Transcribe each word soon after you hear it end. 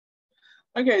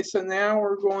Okay, so now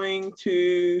we're going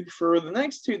to, for the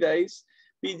next 2 days,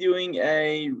 be doing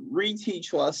a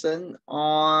reteach lesson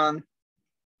on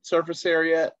surface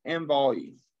area and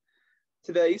volume.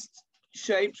 Today's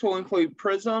shapes will include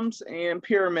prisms and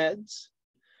pyramids.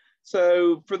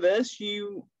 So for this,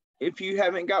 if you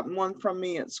haven't gotten one from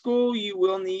me at school, you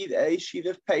will need a sheet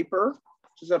of paper,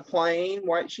 which is a plain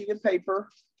white sheet of paper.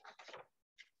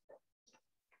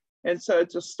 And so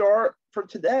to start for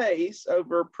today's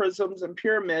over prisms and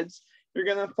pyramids, you're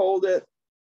going to fold it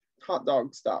hot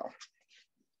dog style.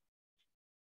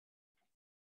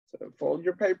 So fold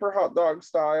your paper hot dog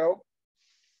style.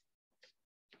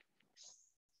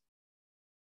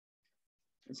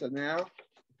 And so now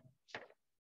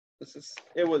it's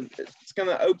going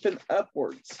to open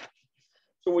upwards.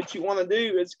 So what you want to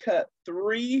do is cut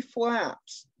three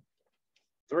flaps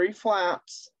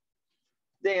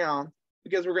down,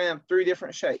 because we're going to have 3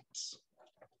 different shapes.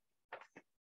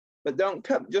 But don't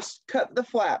cut, just cut the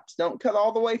flaps. Don't cut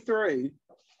all the way through.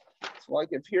 So like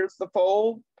if here's the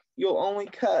fold, you'll only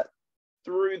cut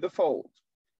through the fold,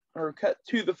 or cut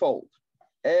to the fold,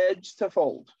 edge to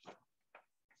fold.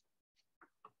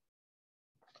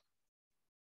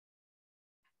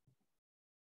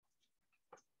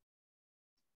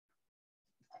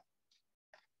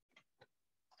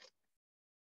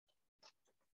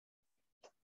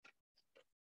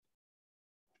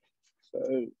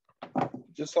 So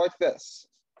just like this.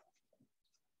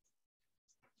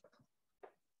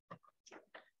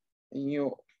 And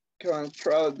you'll kind of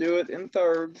try to do it in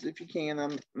thirds if you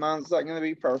can. Mine's not going to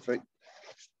be perfect,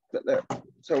 but there.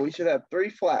 So we should have 3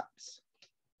 flaps.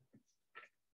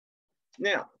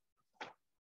 Now,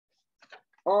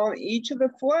 on each of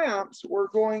the flaps, we're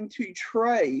going to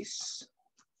trace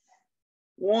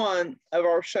one of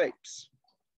our shapes.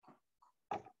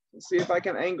 Let's see if I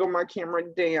can angle my camera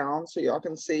down so y'all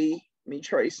can see me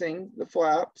tracing the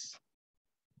flaps.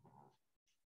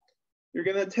 You're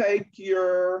going to take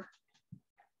your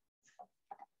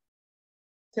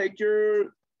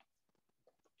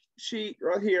sheet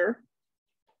right here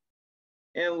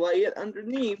and lay it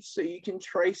underneath so you can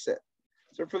trace it.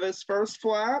 So for this first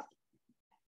flap,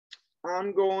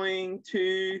 I'm going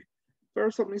to,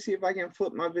 first let me see if I can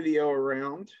flip my video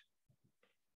around.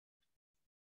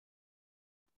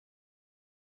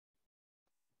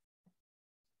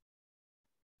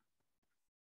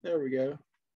 There we go.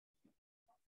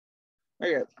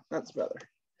 Okay, that's better.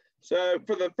 So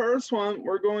for the first one,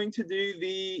 we're going to do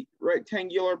the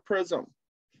rectangular prism.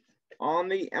 On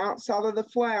the outside of the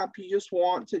flap, you just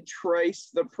want to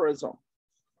trace the prism.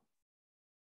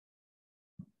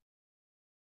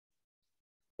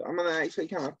 So I'm going to actually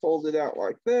kind of fold it out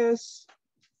like this,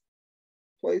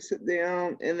 place it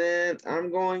down, and then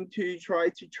I'm going to try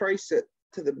to trace it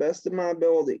to the best of my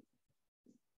ability.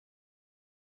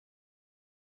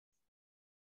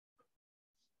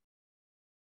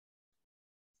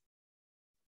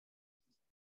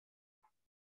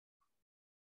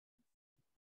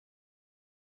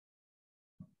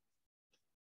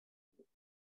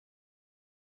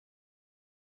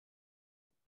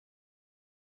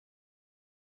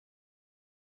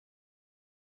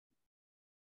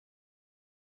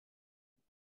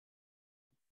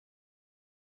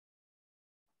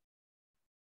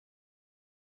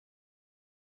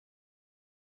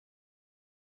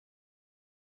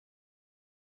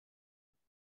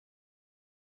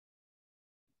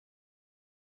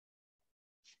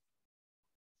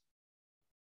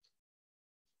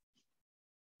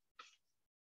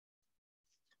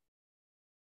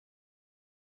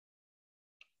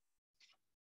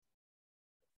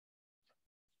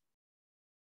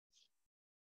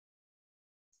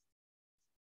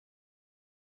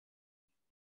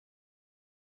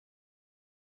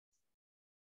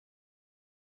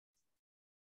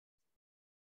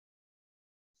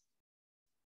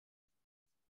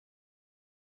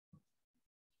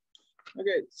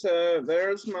 Okay, so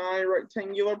there's my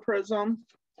rectangular prism.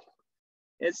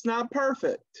 It's not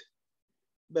perfect,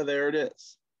 but there it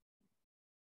is.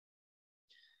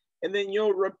 And then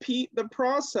you'll repeat the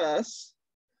process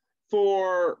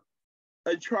for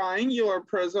a triangular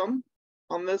prism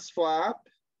on this flap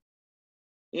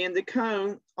and a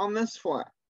cone on this flap.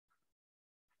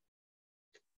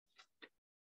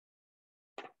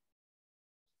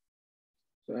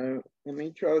 So let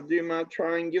me try to do my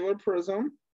triangular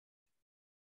prism.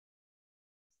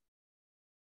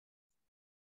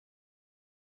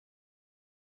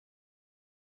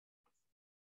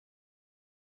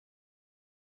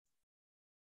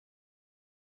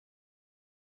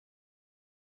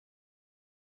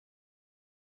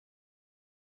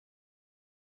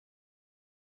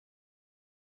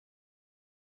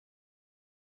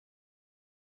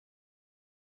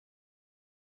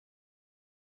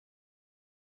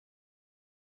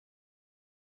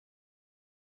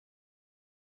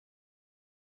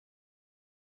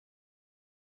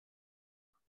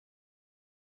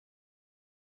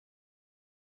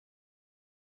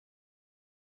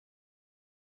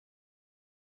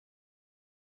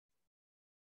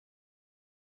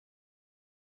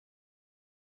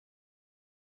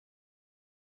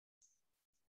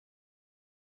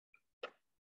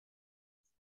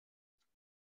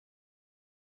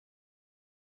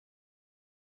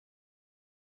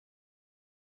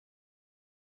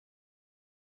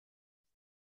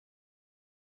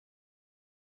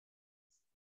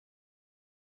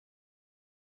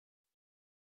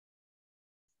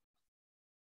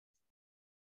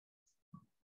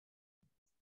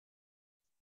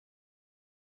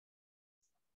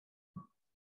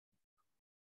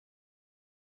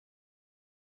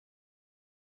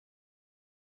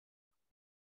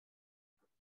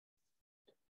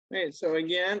 Okay, so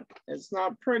again, it's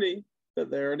not pretty, but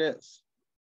there it is.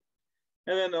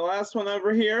 And then the last one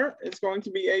over here is going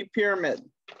to be a pyramid.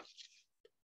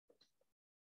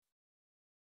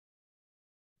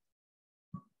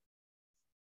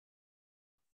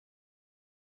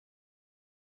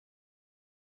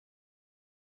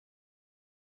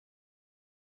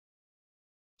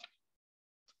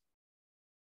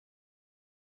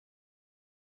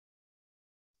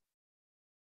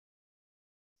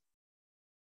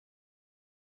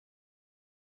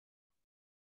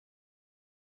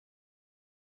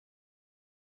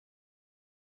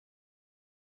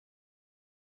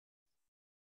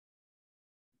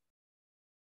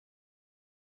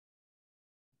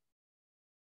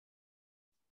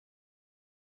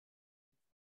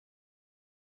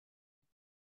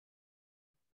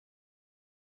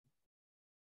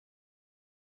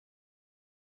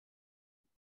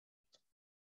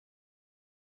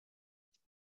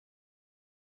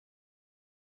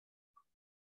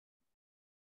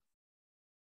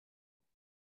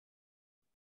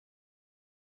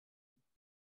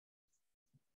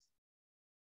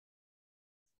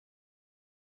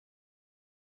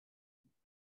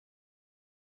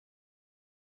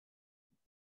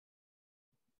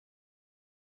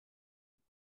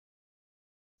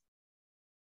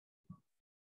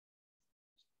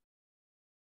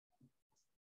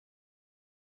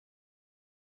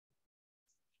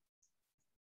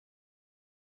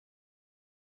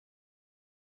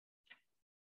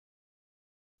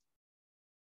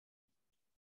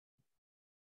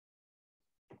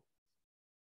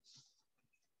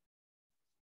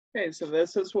 Okay, so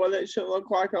this is what it should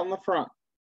look like on the front.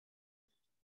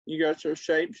 You got your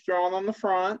shapes drawn on the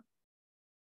front.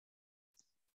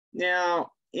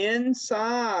 Now,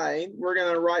 inside, we're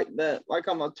going to write like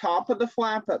on the top of the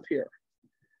flap up here,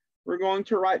 we're going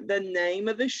to write the name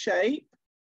of the shape,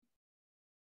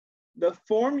 the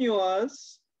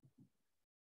formulas.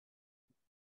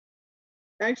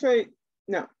 Actually,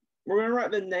 no, we're going to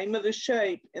write the name of the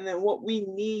shape and then what we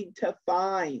need to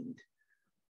find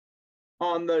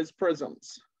on those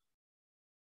prisms.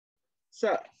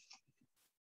 So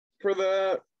for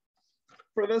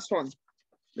this one,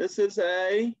 this is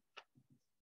a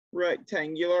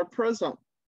rectangular prism.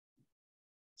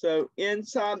 So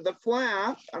inside the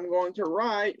flap, I'm going to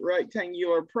write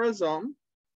rectangular prism.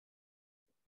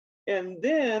 And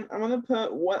then I'm going to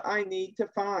put what I need to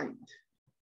find.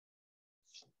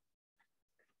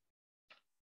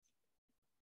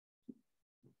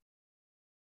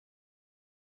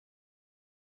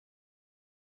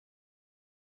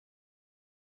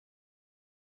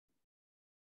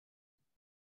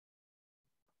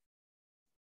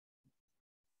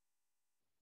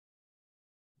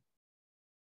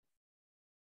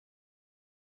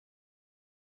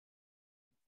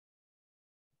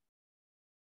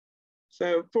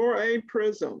 So for a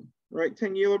prism,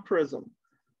 rectangular prism,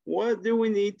 what do we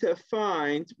need to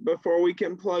find before we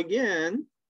can plug in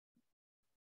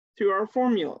to our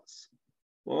formulas?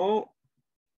 Well,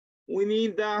 we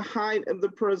need the height of the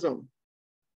prism.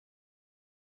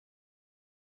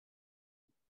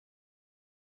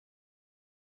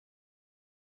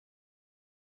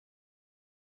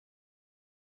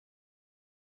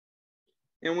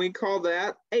 And we call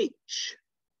that H.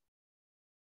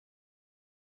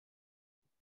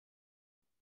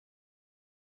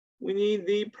 We need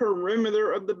the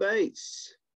perimeter of the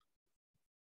base.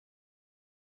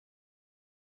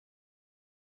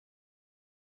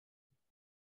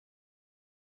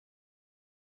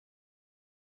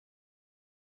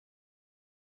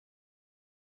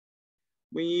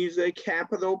 We use a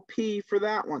capital P for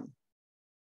that one.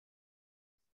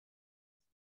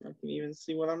 I can even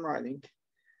see what I'm writing.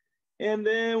 And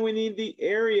then we need the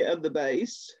area of the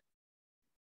base.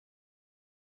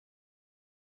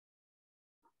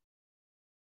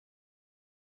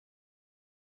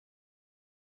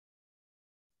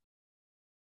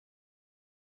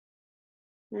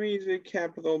 We use a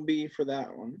capital B for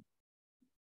that one.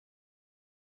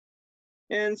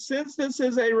 And since this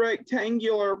is a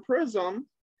rectangular prism,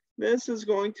 this is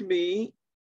going to be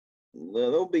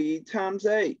little b times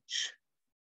h.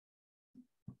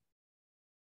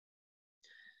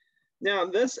 Now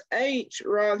this h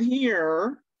right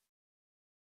here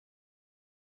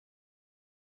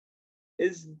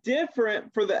is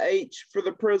different for the h for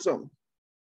the prism.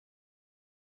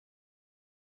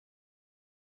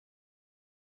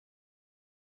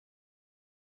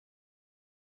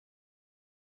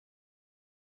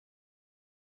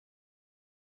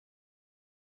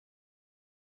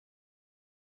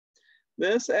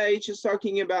 This h is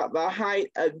talking about the height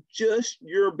of just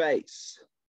your base.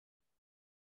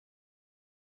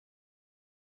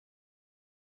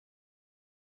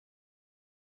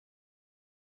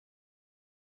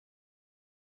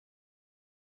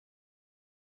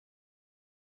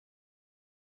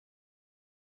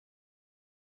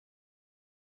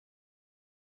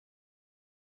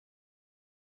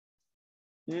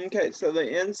 Okay, so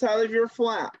the inside of your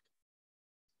flap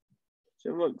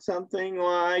should look something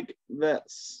like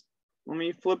this. Let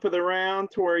me flip it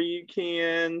around to where you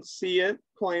can see it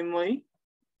plainly.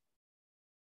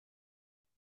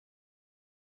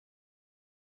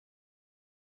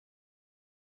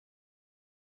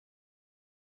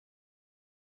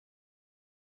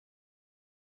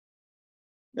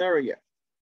 There we go.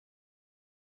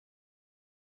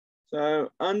 So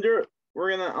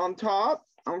we're gonna, on top,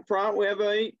 on front, we have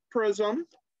a prism,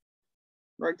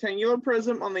 rectangular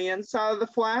prism. On the inside of the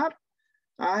flap,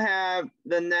 I have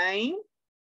the name,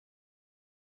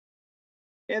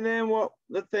 and then what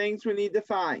the things we need to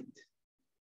find.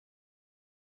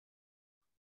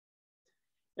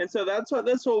 And so that's what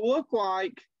this will look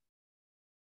like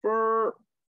for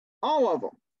all of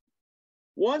them.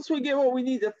 Once we get what we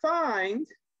need to find,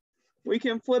 we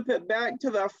can flip it back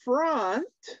to the front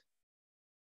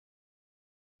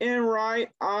and write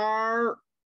our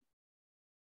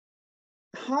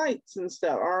heights and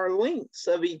stuff, our lengths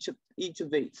of each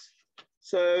of these.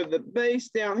 So the base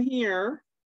down here,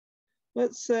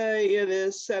 let's say it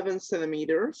is 7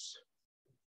 centimeters.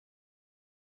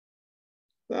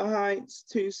 The height's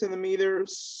 2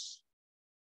 centimeters.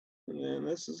 And then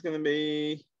this is going to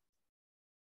be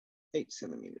 8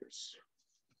 centimeters.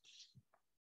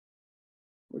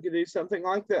 We could do something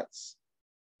like this.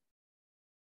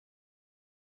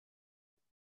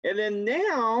 And then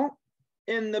now,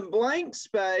 in the blank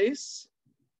space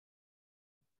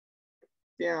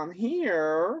down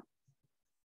here,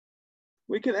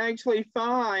 we can actually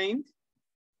find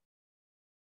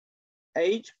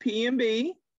H, P, and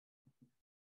B.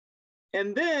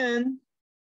 And then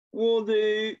we'll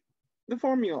do the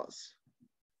formulas.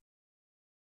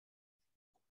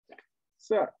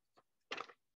 So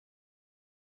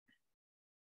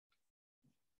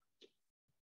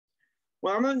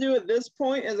what I'm going to do at this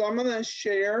point is I'm going to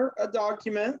share a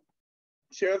document,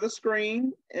 share the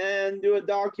screen, and do a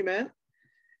document.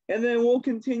 And then we'll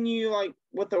continue like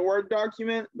with the Word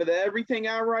document, but everything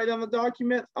I write on the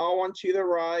document, I want you to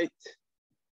write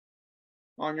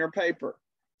on your paper.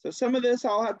 So some of this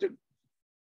I'll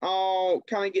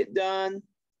kind of get done,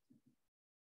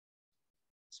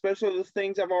 especially the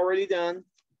things I've already done.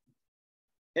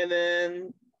 And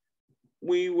then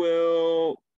we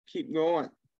will keep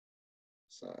going.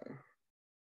 So,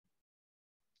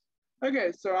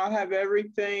 okay, so I have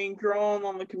everything drawn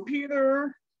on the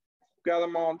computer, got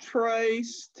them all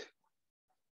traced,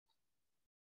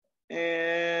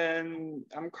 and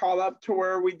I'm caught up to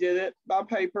where we did it by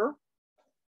paper.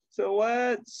 So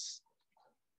let's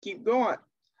keep going.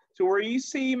 So where you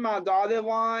see my dotted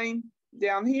line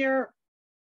down here,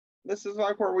 this is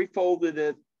like where we folded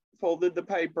the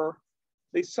paper.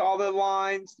 These solid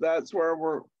lines, that's where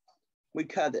we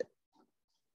cut it.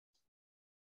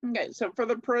 Okay, so for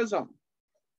the prism,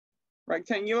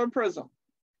 rectangular prism,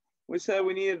 we said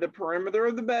we needed the perimeter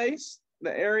of the base,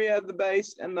 the area of the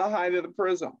base, and the height of the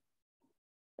prism.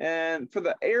 And for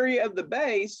the area of the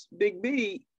base, big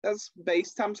B, that's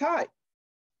base times height.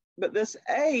 But this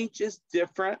H is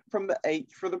different from the H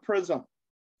for the prism.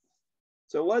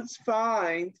 So let's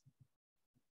find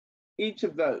each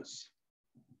of those.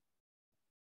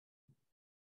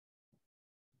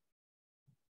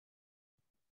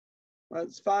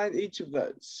 Let's find each of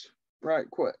those right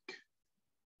quick.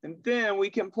 And then we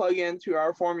can plug into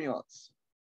our formulas.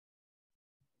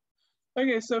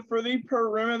 Okay, so for the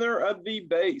perimeter of the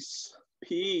base,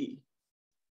 P.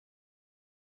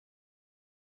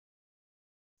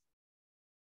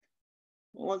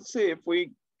 Let's see, if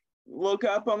we look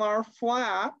up on our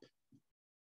flap,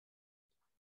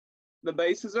 the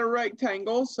bases are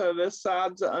rectangles, so this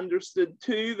side's understood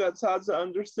 2, that side's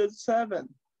understood 7.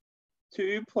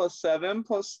 2 plus 7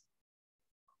 plus,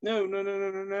 no.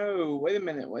 Wait a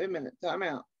minute, time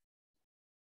out.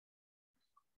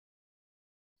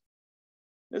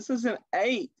 This is an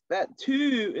 8, that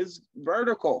 2 is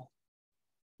vertical.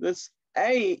 This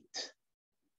 8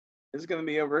 is gonna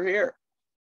be over here.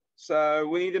 So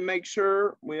we need to make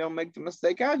sure we don't make the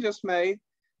mistake I just made.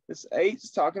 This 8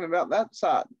 is talking about that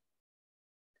side.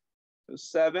 So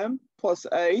 7 plus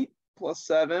 8 plus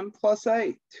 7 plus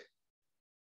 8.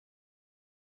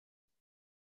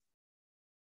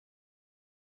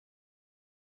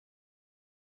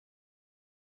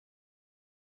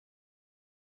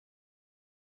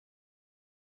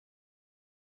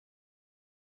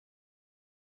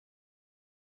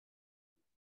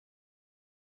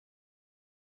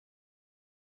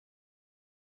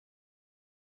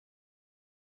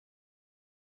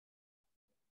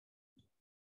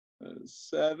 So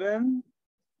 7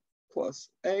 plus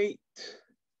 8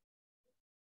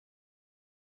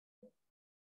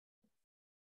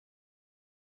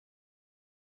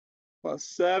 plus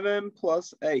 7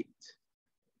 plus 8.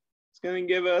 It's going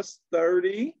to give us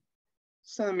 30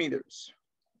 centimeters.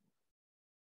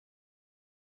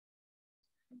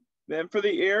 Then for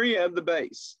the area of the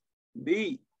base,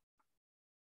 B,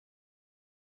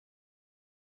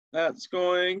 that's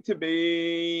going to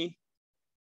be,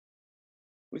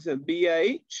 we said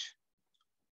BH.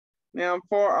 Now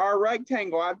for our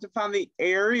rectangle, I have to find the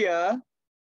area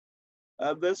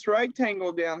of this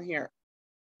rectangle down here.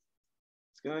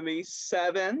 It's going to be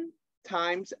 7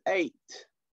 times 8.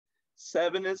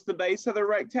 7 is the base of the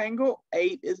rectangle.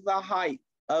 8 is the height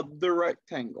of the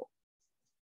rectangle.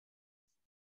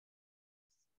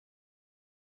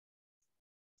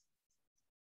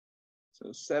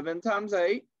 So 7 times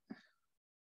 8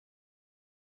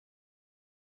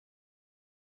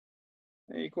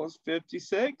 equals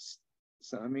 56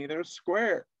 centimeters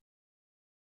squared.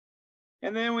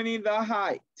 And then we need the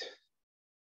height.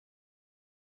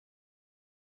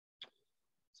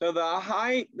 So the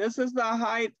height, this is the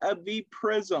height of the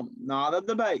prism, not of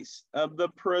the base, of the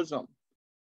prism.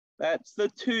 That's the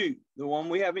 2, the one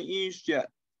we haven't used yet.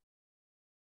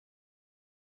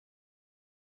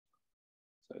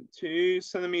 So 2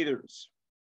 centimeters.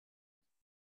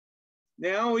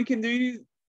 Now we can do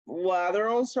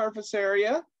lateral surface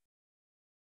area.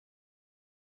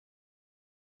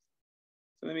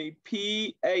 It's going to be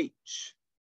PH.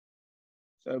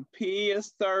 So P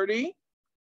is 30.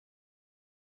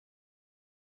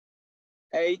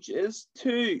 H is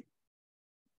 2.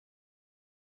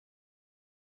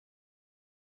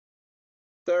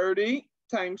 30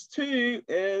 times 2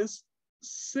 is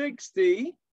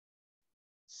 60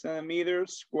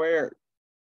 centimeters squared.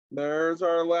 There's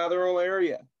our lateral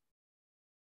area.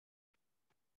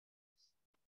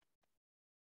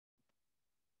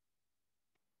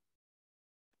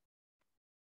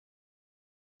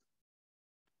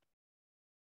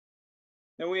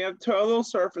 Then we have total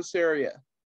surface area.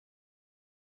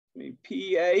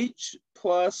 PH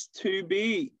plus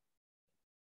 2B.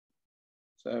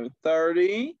 So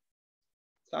 30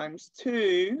 times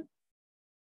 2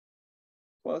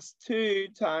 plus 2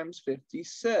 times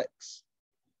 56.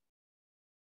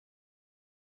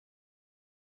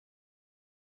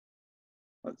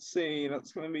 Let's see,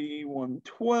 that's going to be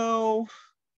 112. It's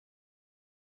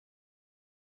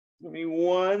going to be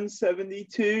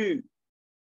 172.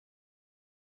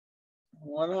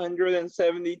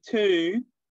 172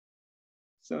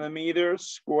 centimeters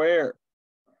squared.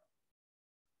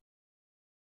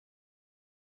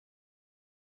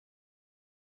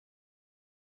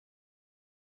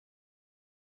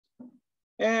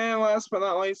 And last but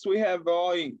not least, we have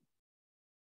volume.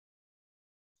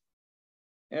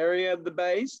 Area of the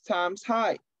base times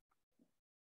height.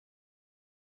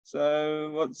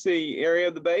 So let's see, area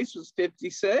of the base was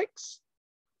 56.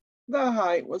 The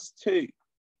height was 2.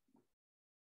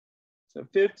 So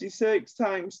 56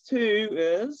 times 2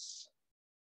 is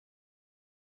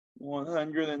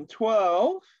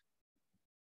 112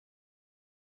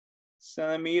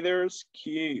 centimeters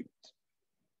cubed.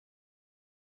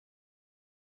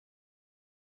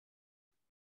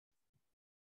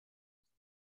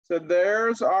 So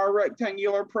there's our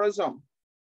rectangular prism.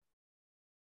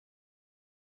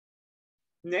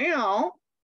 Now,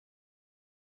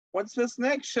 what's this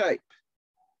next shape?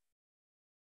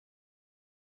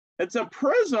 It's a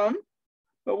prism,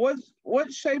 but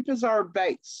what shape is our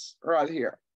base right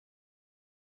here?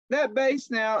 That base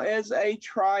now is a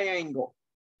triangle.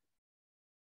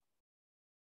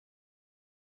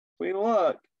 If we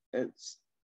look, this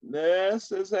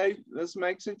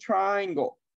makes a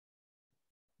triangle.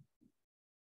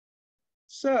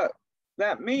 So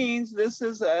that means this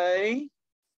is a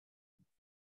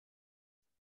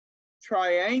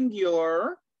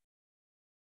triangular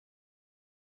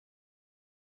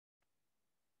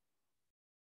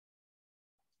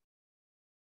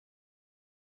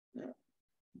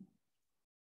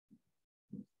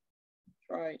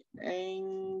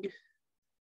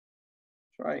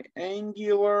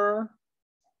triangular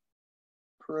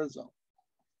prism.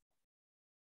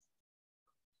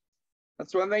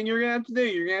 That's one thing you're going to have to do.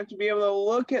 You're going to have to be able to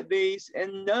look at these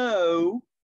and know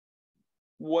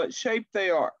what shape they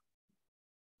are.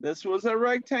 This was a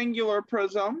rectangular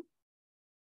prism.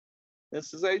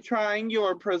 This is a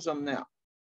triangular prism now.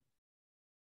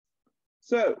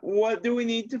 So what do we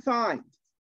need to find?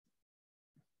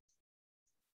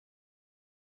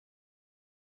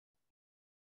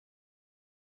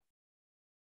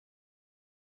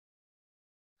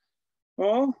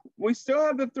 Well, we still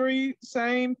have the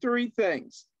same three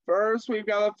things. First, we've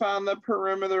got to find the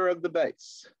perimeter of the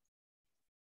base.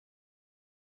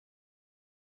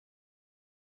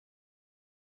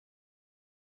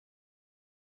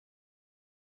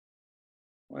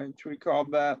 which we call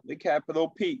that the capital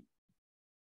P.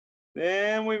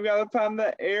 Then we've got to find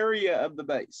the area of the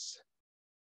base.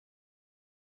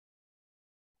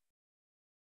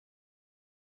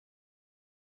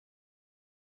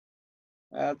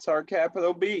 That's our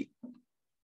capital B.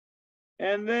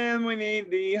 And then we need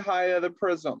the height of the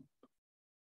prism.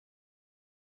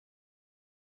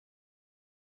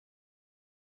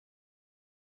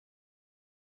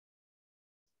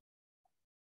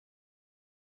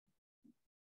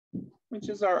 Which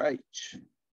is our H.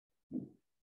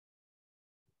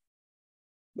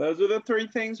 Those are the three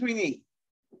things we need.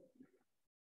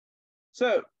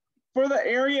 So for the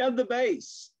area of the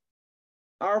base,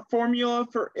 our formula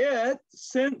for it,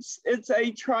 since it's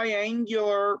a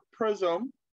triangular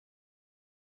prism,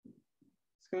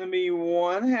 it's going to be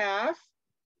 1/2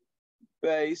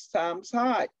 base times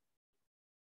height.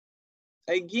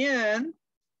 Again,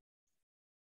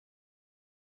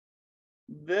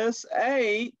 this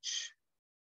H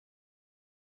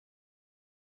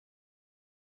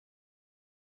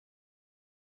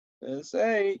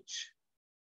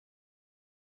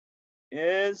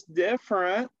is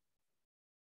different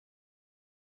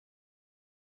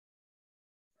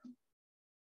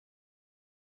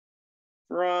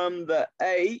from the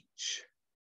H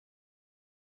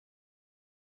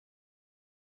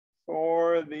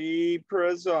for the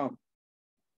prism.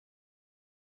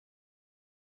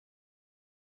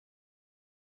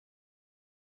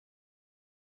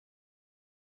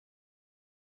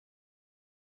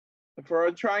 For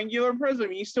a triangular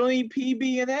prism, you still need P,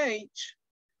 B, and H,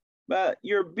 but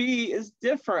your B is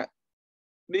different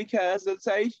because it's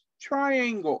a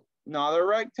triangle, not a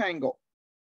rectangle.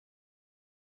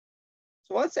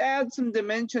 So let's add some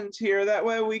dimensions here. That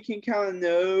way we can kind of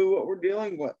know what we're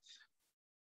dealing with.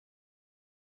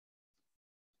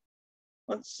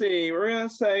 Let's see, we're going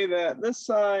to say that this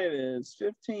side is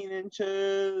 15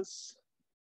 inches.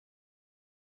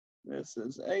 This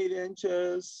is 8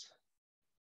 inches.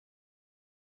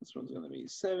 This one's going to be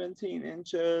 17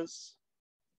 inches.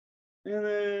 And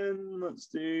then let's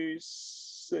do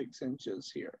 6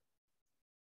 inches here.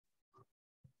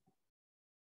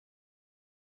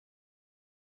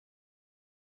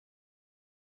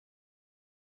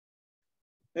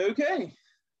 Okay.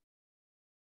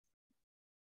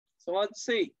 So let's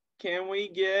see. Can we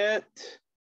get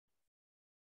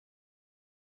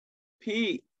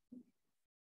P?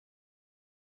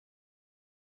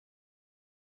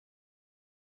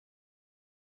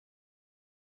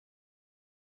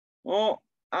 Well,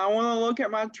 I want to look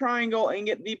at my triangle and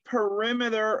get the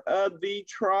perimeter of the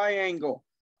triangle,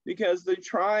 because the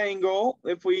triangle,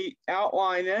 if we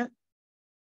outline it,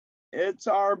 it's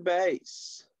our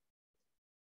base.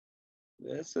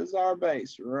 This is our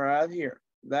base right here.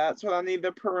 That's what I need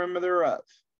the perimeter of.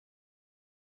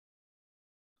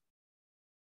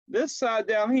 This side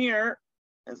down here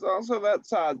is also that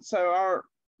side. So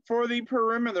for the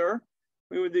perimeter,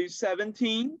 we would do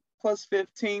 17 plus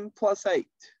 15 plus 8.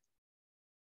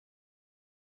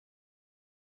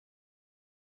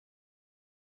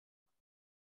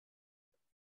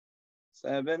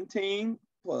 17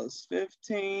 plus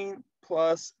 15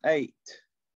 plus 8.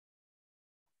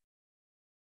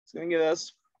 It's going to get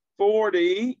us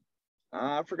 40.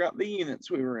 I forgot the units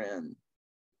we were in.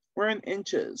 We're in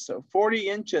inches, so 40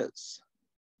 inches.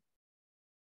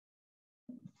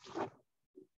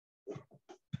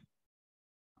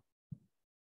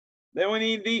 Then we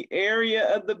need the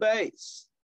area of the base.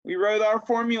 We wrote our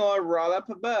formula right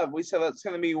up above. We said that's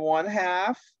going to be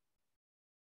 1/2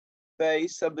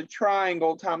 base of the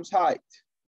triangle times height.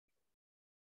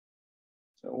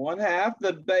 So 1/2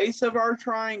 the base of our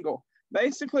triangle.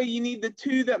 Basically, you need the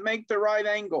two that make the right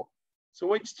angle. So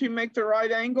which two make the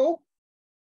right angle?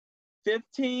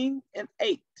 15 and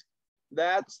 8.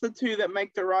 That's the two that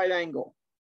make the right angle.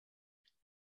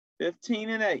 15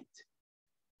 and 8.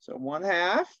 So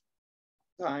 1/2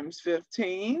 times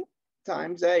 15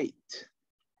 times 8.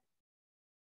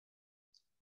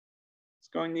 It's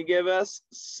going to give us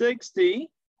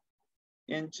 60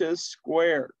 inches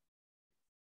squared.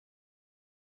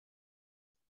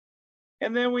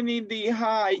 And then we need the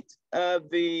height of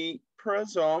the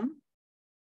prism,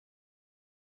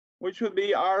 which would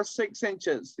be our 6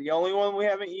 inches, the only one we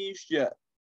haven't used yet.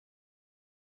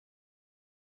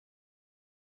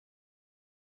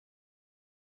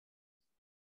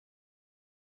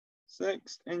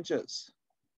 Six inches.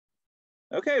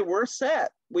 Okay, we're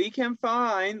set. We can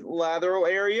find lateral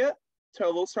area,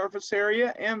 total surface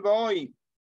area, and volume.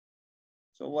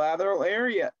 So lateral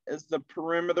area is the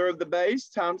perimeter of the base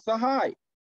times the height.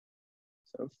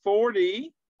 So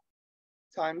 40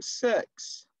 times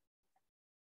 6.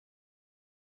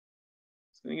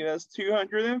 It's going to give us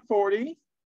 240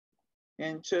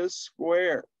 inches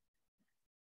squared.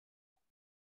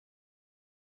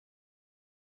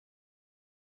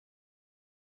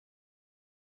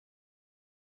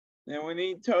 Then we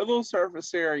need total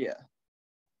surface area.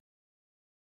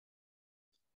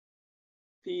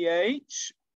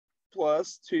 pH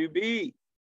plus 2b.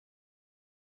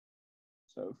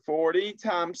 So 40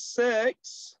 times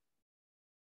 6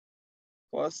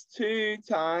 plus 2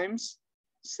 times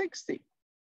 60. It's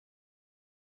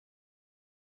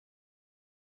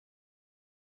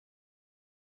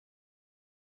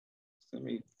going to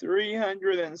be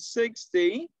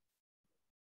 360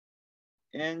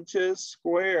 inches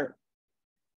squared.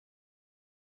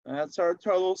 That's our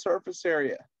total surface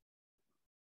area.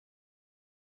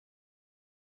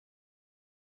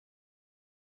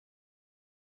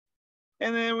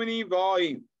 And then we need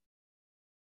volume.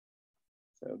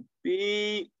 So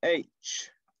BH.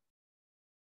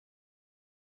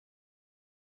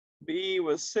 B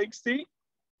was 60,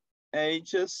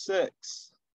 H is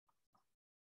 6.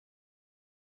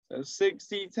 So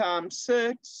 60 times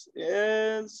 6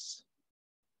 is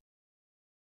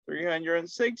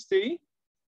 360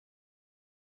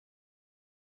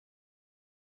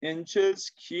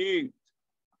 inches cubed.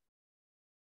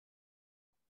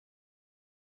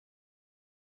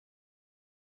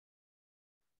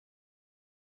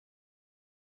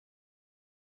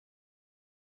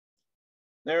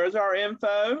 There's our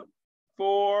info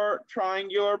for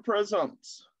triangular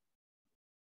prisms.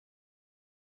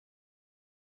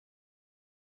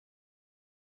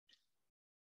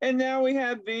 And now we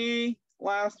have the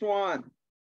last one.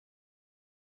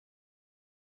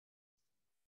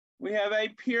 We have a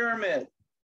pyramid.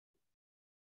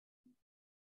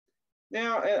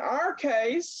 Now, in our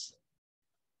case,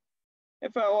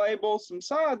 if I label some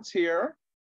sides here,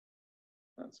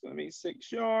 that's going to be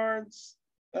 6 yards.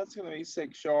 That's going to be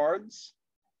 6 yards.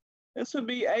 This would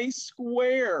be a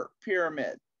square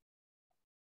pyramid.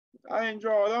 I didn't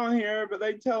draw it on here, but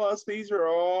they tell us these are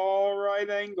all right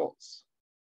angles.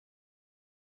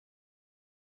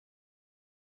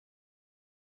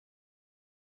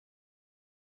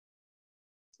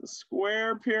 It's a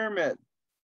square pyramid.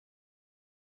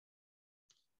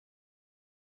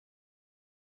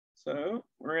 So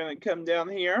we're going to come down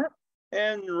here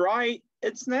and write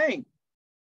its name.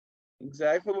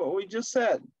 Exactly what we just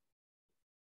said.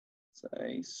 It's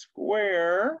a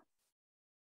square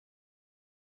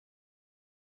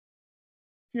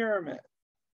pyramid.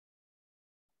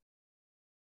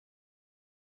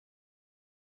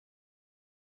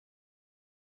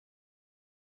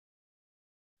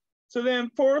 So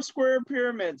then for square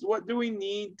pyramids, what do we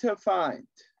need to find?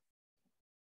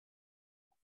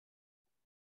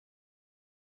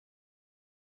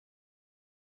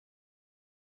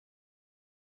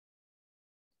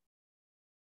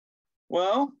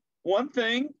 Well, one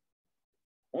thing,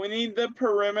 we need the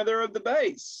perimeter of the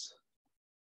base.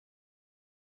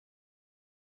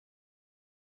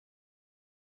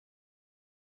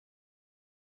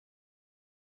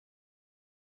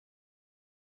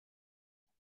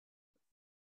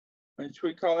 Which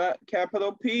we call that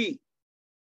capital P.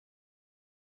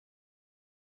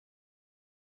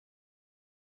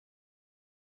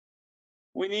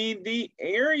 We need the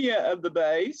area of the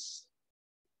base.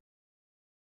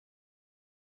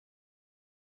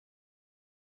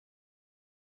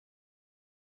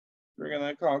 We're going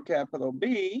to call capital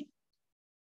B.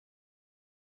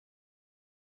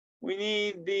 We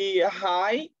need the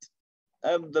height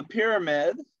of the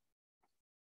pyramid.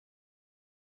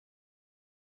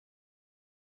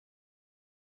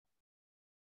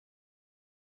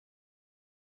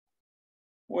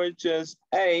 Which is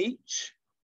H.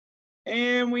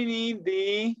 And we need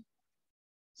the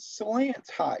slant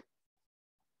height.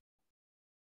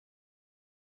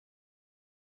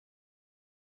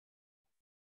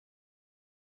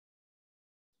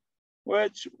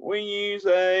 Which we use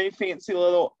a fancy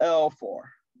little L for.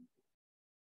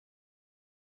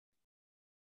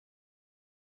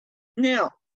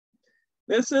 Now,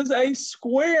 this is a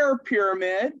square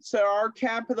pyramid, so our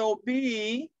capital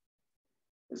B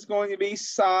is going to be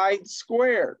side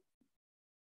squared,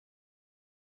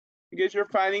 because you're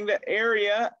finding the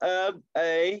area of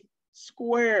a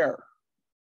square.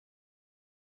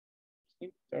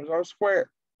 There's our square.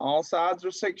 All sides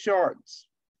are 6 yards.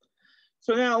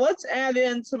 So now let's add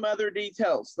in some other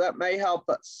details that may help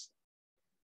us.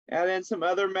 Add in some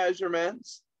other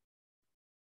measurements.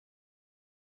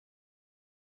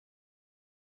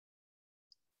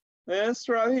 This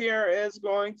right here is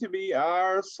going to be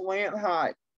our slant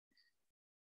height.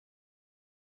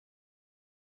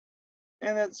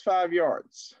 And it's 5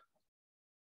 yards.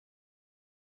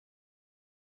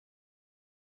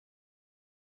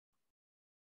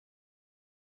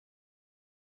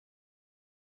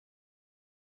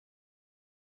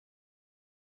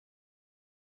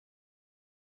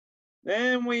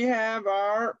 Then we have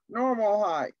our normal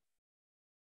height.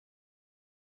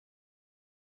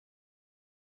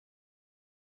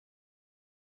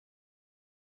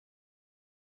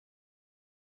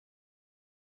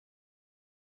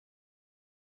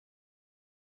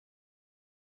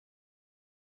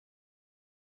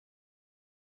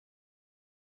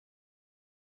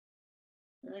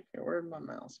 Okay, where'd my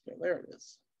mouse go? There it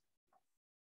is.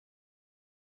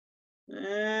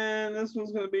 And this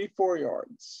one's going to be 4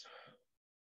 yards.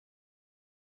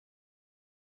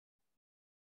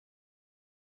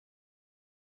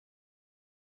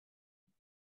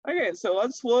 Okay, so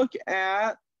let's look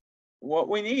at what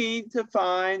we need to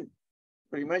find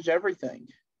pretty much everything.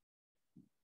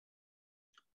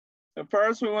 So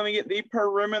first we want to get the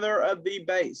perimeter of the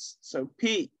base. So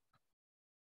P.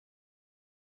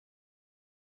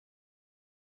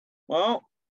 Well,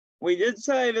 we did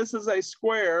say this is a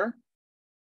square.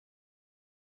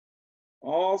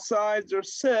 All sides are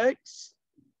 6.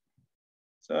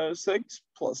 So 6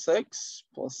 plus 6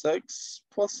 plus 6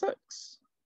 plus 6.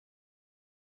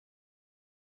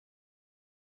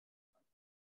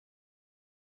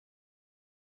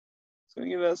 It's going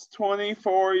to give us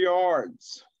 24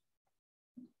 yards.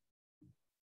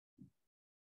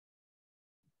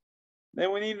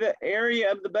 Then we need the area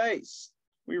of the base.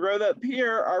 We wrote up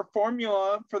here our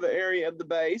formula for the area of the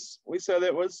base. We said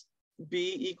it was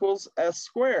B equals S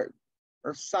squared,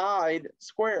 or side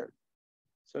squared.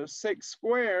 So 6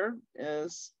 squared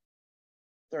is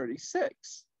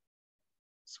 36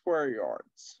 square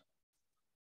yards.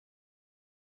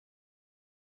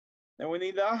 Then we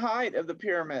need the height of the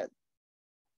pyramid.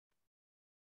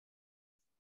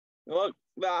 Look,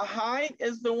 the height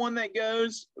is the one that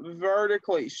goes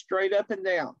vertically, straight up and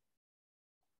down.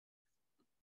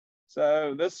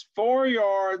 So this 4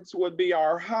 yards would be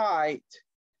our height.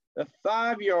 The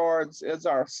 5 yards is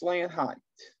our slant height.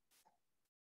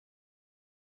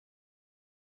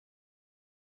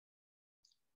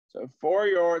 So 4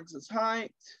 yards is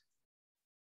height.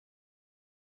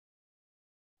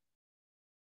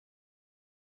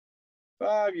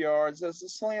 Five yards is the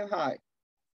slant height.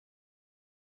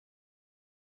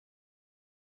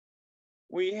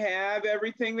 We have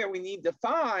everything that we need to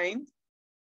find.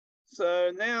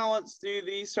 So now let's do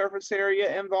the surface area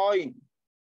and volume.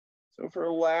 So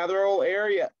for lateral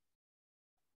area,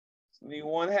 it's going to be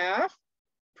 1/2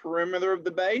 perimeter of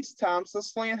the base times the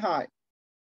slant height.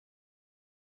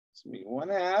 It's going to be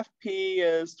 1/2. P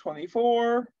is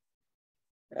 24.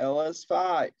 L is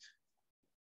 5.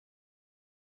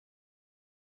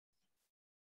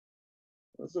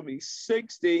 This will be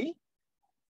 60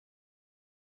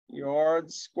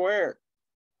 yards squared.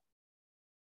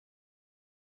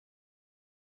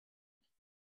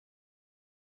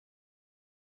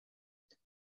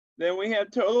 Then we have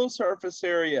total surface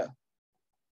area.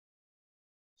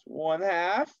 It's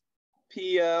 1/2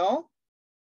 PL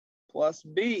plus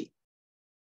B.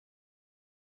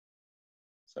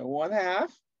 So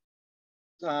 1/2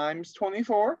 times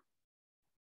 24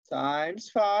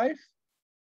 times 5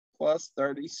 plus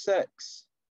 36.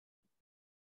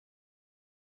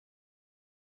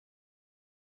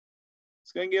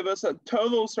 It's going to give us a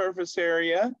total surface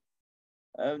area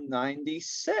of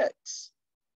 96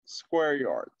 square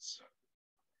yards.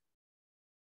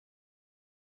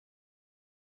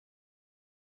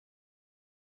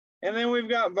 And then we've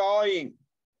got volume.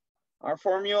 Our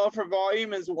formula for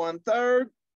volume is 1/3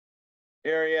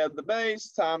 area of the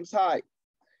base times height.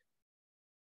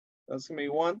 That's going to be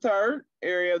 1/3.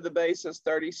 Area of the base is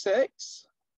 36.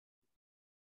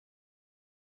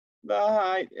 The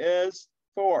height is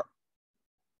 4.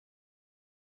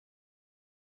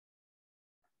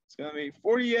 It's going to be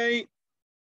 48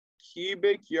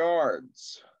 cubic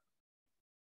yards.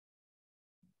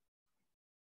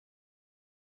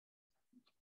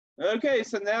 Okay,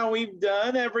 so now we've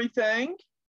done everything.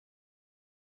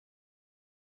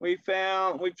 We've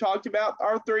talked about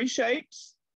our 3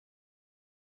 shapes.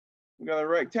 We've got a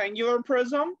rectangular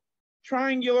prism,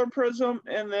 triangular prism,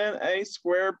 and then a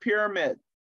square pyramid.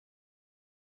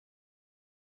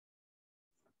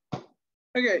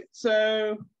 Okay,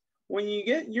 so when you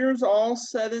get yours all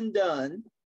said and done,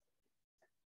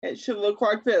 it should look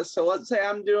like this. So let's say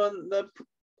I'm doing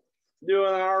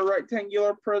our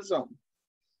rectangular prism.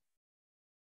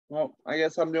 Well, I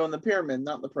guess I'm doing the pyramid,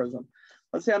 not the prism.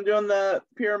 Let's say I'm doing the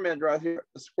pyramid right here,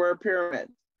 the square pyramid.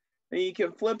 And you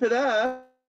can flip it up.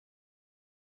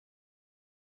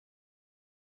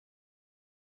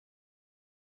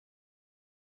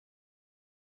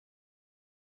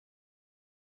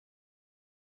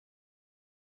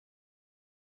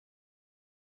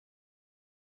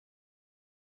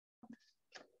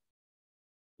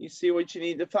 You see what you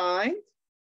need to find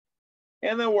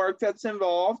and the work that's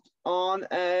involved on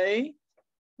a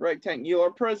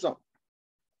rectangular prism.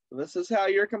 So this is how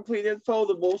your completed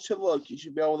foldable should look. You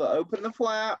should be able to open the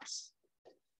flaps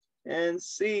and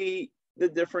see the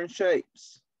different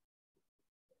shapes.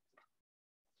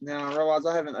 Now I realize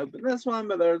I haven't opened this one,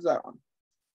 but there's that one.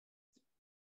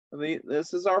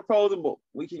 This is our foldable.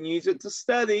 We can use it to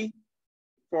study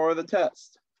for the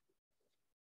test.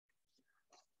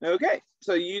 Okay,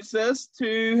 so use this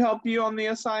to help you on the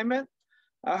assignment.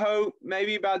 I hope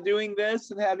maybe by doing this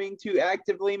and having to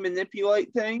actively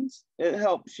manipulate things, it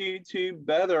helps you to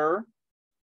better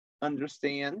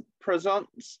understand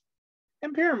prisms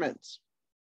and pyramids.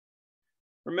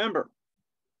 Remember,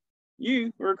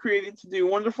 you were created to do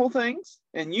wonderful things,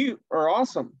 and you are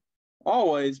awesome.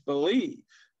 Always believe.